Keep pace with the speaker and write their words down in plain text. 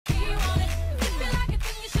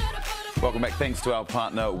Welcome back. Thanks to our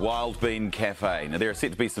partner Wild Bean Cafe. Now, there are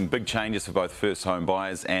set to be some big changes for both first home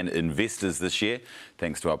buyers and investors this year.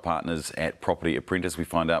 Thanks to our partners at Property Apprentice, we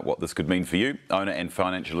find out what this could mean for you. Owner and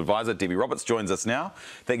financial advisor Debbie Roberts joins us now.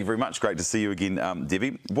 Thank you very much. Great to see you again,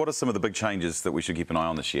 Debbie. What are some of the big changes that we should keep an eye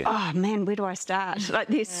on this year? Oh man, where do I start?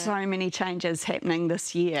 There's so many changes happening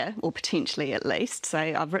this year, or potentially at least. So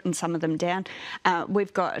I've written some of them down.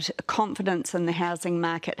 We've got confidence in the housing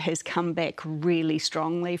market has come back really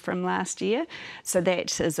strongly from last year. So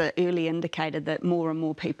that is an early indicator that more and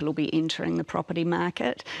more people will be entering the property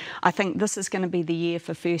market. I think this is going to be the year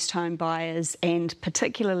for first home buyers and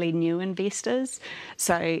particularly new investors.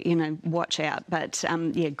 So, watch out. But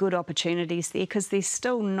good opportunities there because there's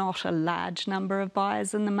still not a large number of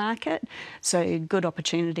buyers in the market. So good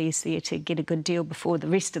opportunities there to get a good deal before the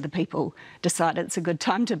rest of the people decide it's a good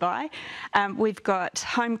time to buy. We've got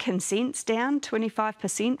home consents down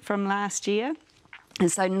 25% from last year. And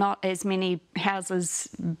so not as many houses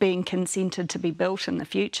being consented to be built in the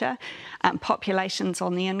future. Population's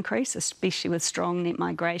on the increase, especially with strong net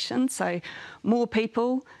migration. So more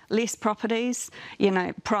people, less properties,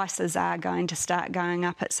 prices are going to start going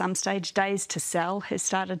up at some stage. Days to sell has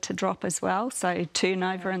started to drop as well. So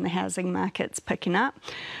turnover in the housing market's picking up.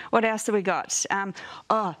 What else have we got?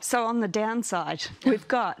 So on the downside, we've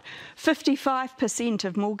got 55%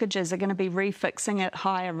 of mortgages are going to be refixing at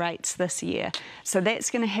higher rates this year. So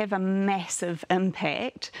that's going to have a massive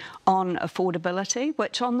impact on affordability,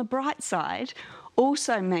 which on the bright side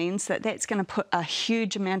also means that that's going to put a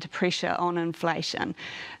huge amount of pressure on inflation.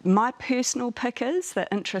 My personal pick is that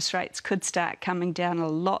interest rates could start coming down a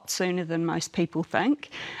lot sooner than most people think,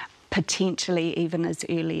 potentially even as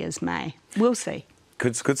early as May. We'll see.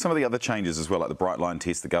 Could some of the other changes as well, like the bright line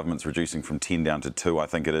test, the government's reducing from 10 down to 2, I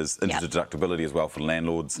think it is, into deductibility as well for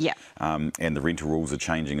landlords, and the rental rules are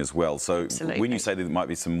changing as well. So when you say there might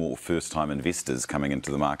be some more first-time investors coming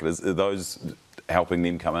into the market, are those helping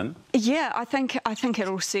them come in? Yeah, I think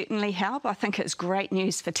it'll certainly help. I think it's great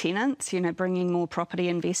news for tenants, bringing more property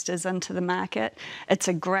investors into the market. It's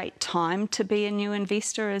a great time to be a new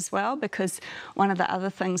investor as well, because one of the other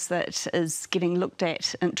things that is getting looked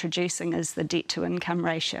at introducing is the debt to income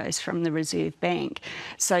ratios from the Reserve Bank.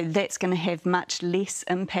 So that's going to have much less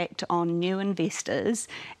impact on new investors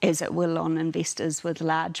as it will on investors with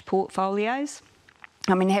large portfolios.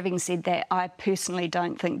 Having said that, I personally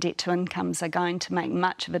don't think debt to incomes are going to make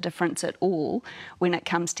much of a difference at all when it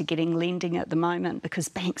comes to getting lending at the moment, because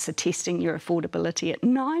banks are testing your affordability at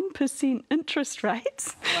 9% interest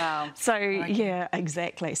rates. Wow. So, yeah,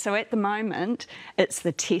 exactly. So at the moment, it's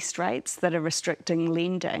the test rates that are restricting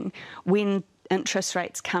lending. When interest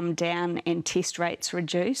rates come down and test rates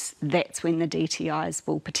reduce, that's when the DTIs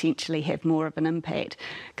will potentially have more of an impact.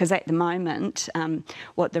 Because at the moment,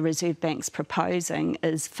 what the Reserve Bank's proposing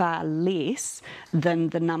is far less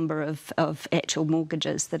than the number of actual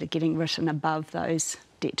mortgages that are getting written above those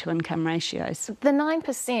debt to income ratios. The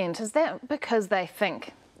 9%, is that because they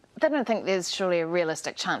don't think there's surely a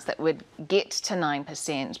realistic chance that we'd get to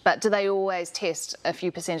 9%, but do they always test a few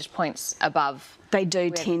percentage points above? They do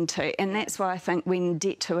tend to, and that's why I think when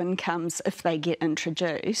debt to incomes, if they get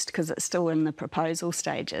introduced, because it's still in the proposal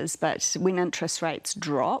stages, but when interest rates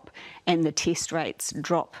drop and the test rates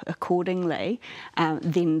drop accordingly,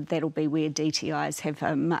 then that'll be where DTIs have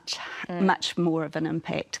a much more of an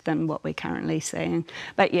impact than what we're currently seeing.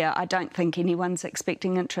 But yeah, I don't think anyone's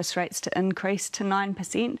expecting interest rates to increase to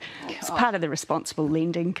 9%. It's part of the responsible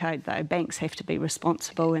lending code, though. Banks have to be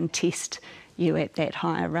responsible and test you at that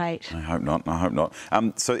higher rate. I hope not.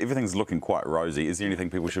 So everything's looking quite rosy. Is there anything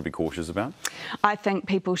people should be cautious about? I think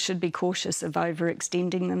people should be cautious of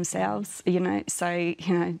overextending themselves, So,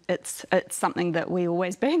 it's something that we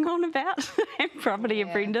always bang on about at Property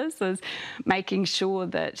Apprentice, is making sure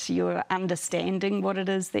that you're understanding what it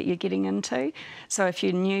is that you're getting into. So if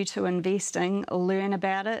you're new to investing, learn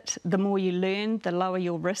about it. The more you learn, the lower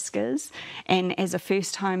your risk is. And as a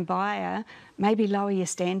first home buyer, maybe lower your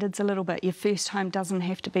standards a little bit. Your first home doesn't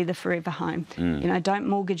have to be the forever home. Don't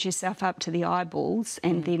mortgage yourself up to the eyeballs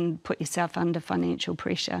and then put yourself under financial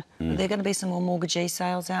pressure. Are there going to be some more mortgagee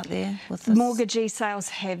sales out there with this? Mortgagee sales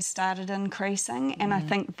have started increasing, and I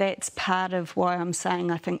think that's part of why I'm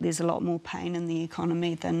saying I think there's a lot more pain in the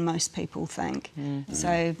economy than most people think.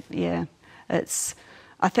 So, yeah,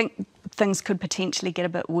 I think things could potentially get a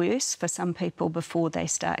bit worse for some people before they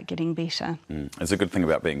start getting better. It's a good thing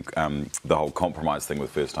about being the whole compromise thing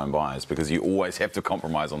with first-home buyers, because you always have to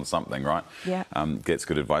compromise on something, right? Yeah. That's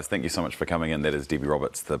good advice. Thank you so much for coming in. That is Debbie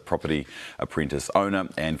Roberts, the Property Apprentice owner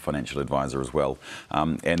and financial advisor as well.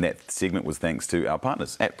 And that segment was thanks to our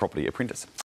partners at Property Apprentice.